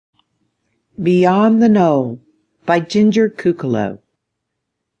Beyond the Knoll by Ginger Cucolo.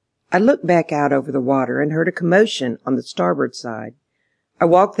 I looked back out over the water and heard a commotion on the starboard side. I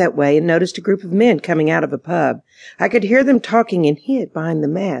walked that way and noticed a group of men coming out of a pub. I could hear them talking and hid behind the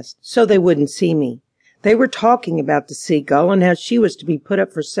mast so they wouldn't see me. They were talking about the Seagull and how she was to be put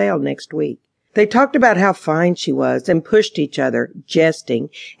up for sale next week. They talked about how fine she was and pushed each other, jesting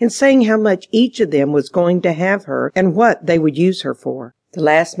and saying how much each of them was going to have her and what they would use her for. The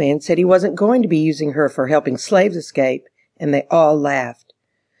last man said he wasn't going to be using her for helping slaves escape, and they all laughed.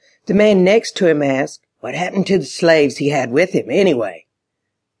 The man next to him asked, "What happened to the slaves he had with him, anyway?"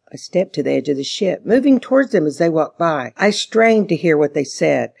 I stepped to the edge of the ship, moving towards them as they walked by. I strained to hear what they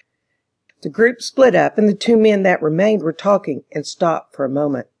said. The group split up, and the two men that remained were talking and stopped for a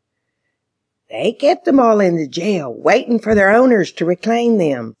moment. "They kept them all in the jail, waiting for their owners to reclaim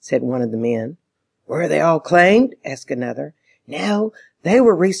them," said one of the men. "Were they all claimed?" asked another. "No. They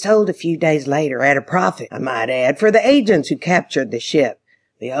were resold a few days later, at a profit, I might add, for the agents who captured the ship.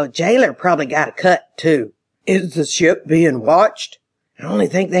 The old jailer probably got a cut, too." "Is the ship being watched?" "I only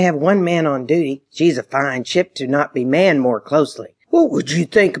think they have one man on duty. She's a fine ship to not be manned more closely." "What would you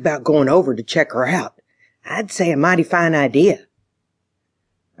think about going over to check her out?" "I'd say a mighty fine idea."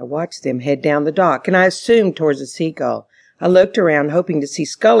 I watched them head down the dock, and I assumed towards the Seagull. I looked around, hoping to see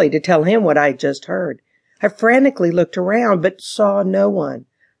Scully to tell him what I had just heard. I frantically looked around, but saw no one.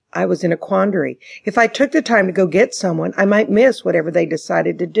 I was in a quandary. If I took the time to go get someone, I might miss whatever they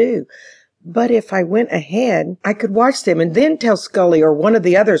decided to do. But if I went ahead, I could watch them and then tell Scully or one of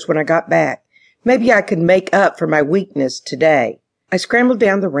the others when I got back. Maybe I could make up for my weakness today. I scrambled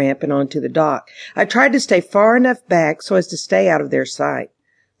down the ramp and onto the dock. I tried to stay far enough back so as to stay out of their sight.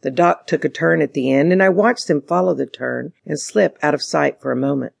 The dock took a turn at the end, and I watched them follow the turn and slip out of sight for a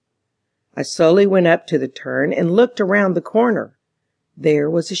moment. I slowly went up to the turn and looked around the corner. There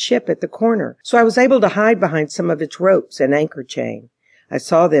was a ship at the corner, so I was able to hide behind some of its ropes and anchor chain. I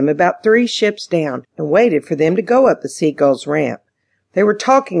saw them about 3 ships down and waited for them to go up the Seagull's ramp. They were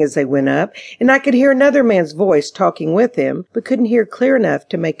talking as they went up, and I could hear another man's voice talking with them, but couldn't hear clear enough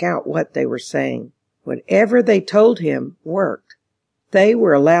to make out what they were saying. Whatever they told him worked. They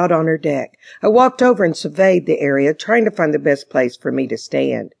were allowed on her deck. I walked over and surveyed the area, trying to find the best place for me to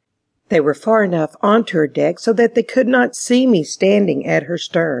stand. They were far enough onto her deck so that they could not see me standing at her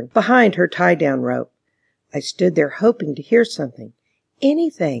stern, behind her tie-down rope. I stood there hoping to hear something,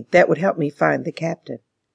 anything that would help me find the captain.